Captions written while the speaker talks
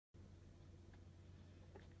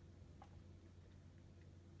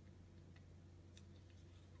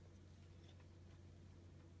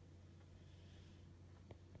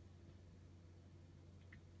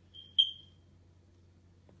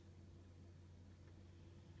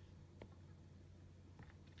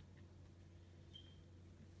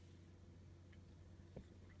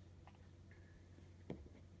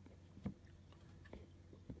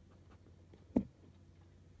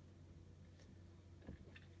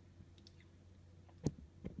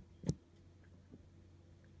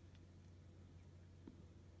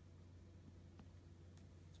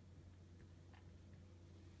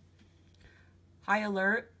High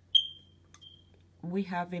alert. We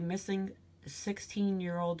have a missing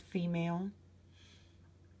 16-year-old female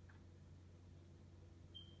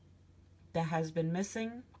that has been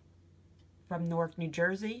missing from Newark, New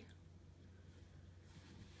Jersey.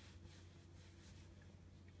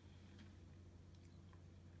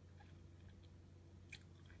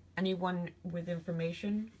 Anyone with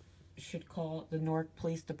information should call the Newark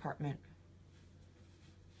Police Department.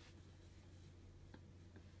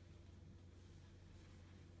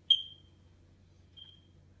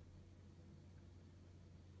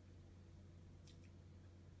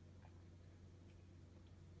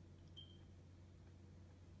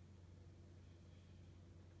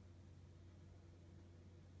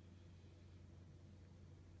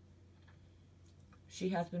 She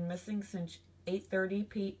has been missing since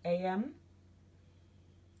 8:30 a.m.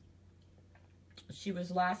 She was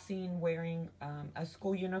last seen wearing a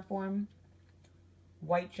school uniform,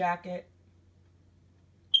 white jacket,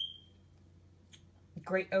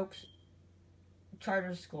 Great Oaks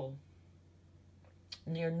Charter School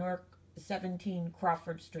near Newark 17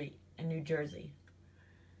 Crawford Street in New Jersey.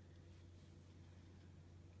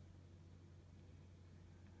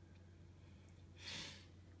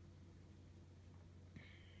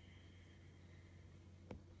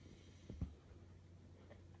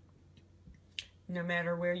 No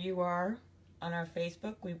matter where you are on our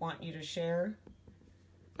Facebook, we want you to share.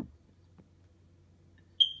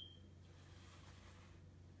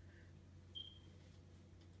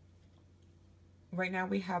 Right now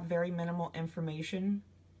we have very minimal information,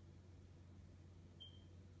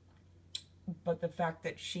 but the fact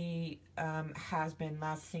that she has been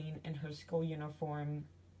last seen in her school uniform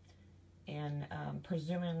and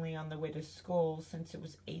presumably on the way to school since it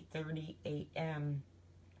was 8:30 a.m.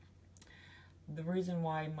 The reason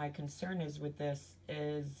why my concern is with this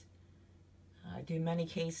is I do many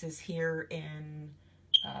cases here in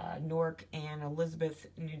Newark and Elizabeth,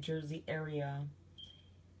 New Jersey area,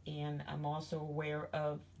 and I'm also aware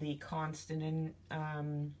of the constant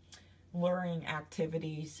luring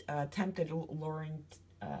activities, attempted luring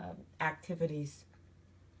activities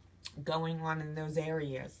going on in those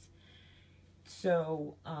areas.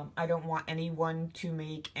 So I don't want anyone to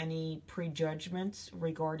make any prejudgments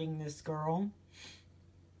regarding this girl.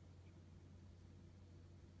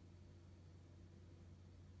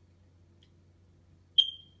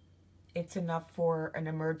 It's enough for an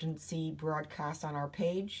emergency broadcast on our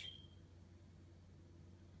page.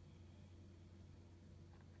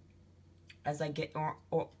 As I get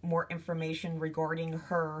more information regarding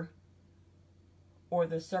her or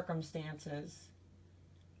the circumstances,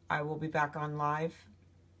 I will be back on live.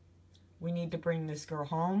 We need to bring this girl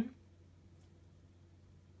home.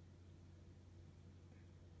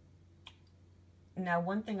 Now,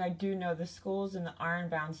 one thing I do know, the school's in the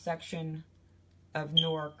Ironbound section of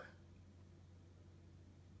Newark.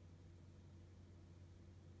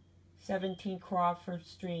 17 Crawford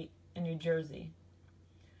Street in New Jersey.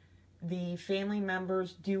 The family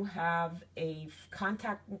members do have a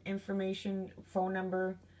contact information, phone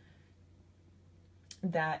number,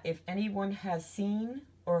 that if anyone has seen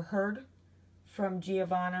or heard from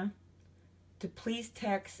Giovanna, to please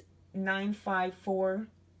text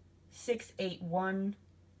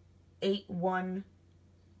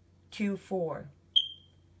 954-681-8124.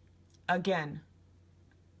 Again,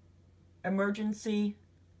 emergency,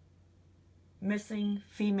 missing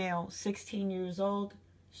female, 16 years old,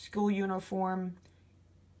 school uniform,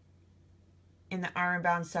 in the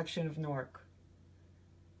Ironbound section of Newark.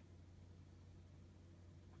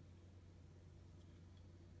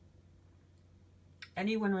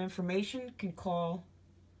 Anyone with information can call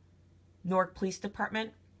Newark Police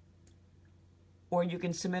Department, or you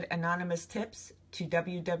can submit anonymous tips to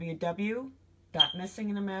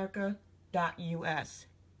www.missinginamerica.us.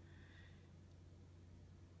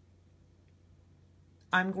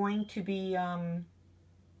 I'm going to be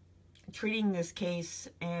treating this case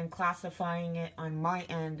and classifying it on my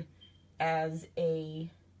end as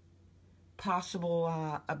a possible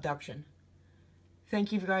abduction.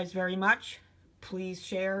 Thank you guys very much. Please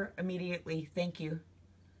share immediately. Thank you.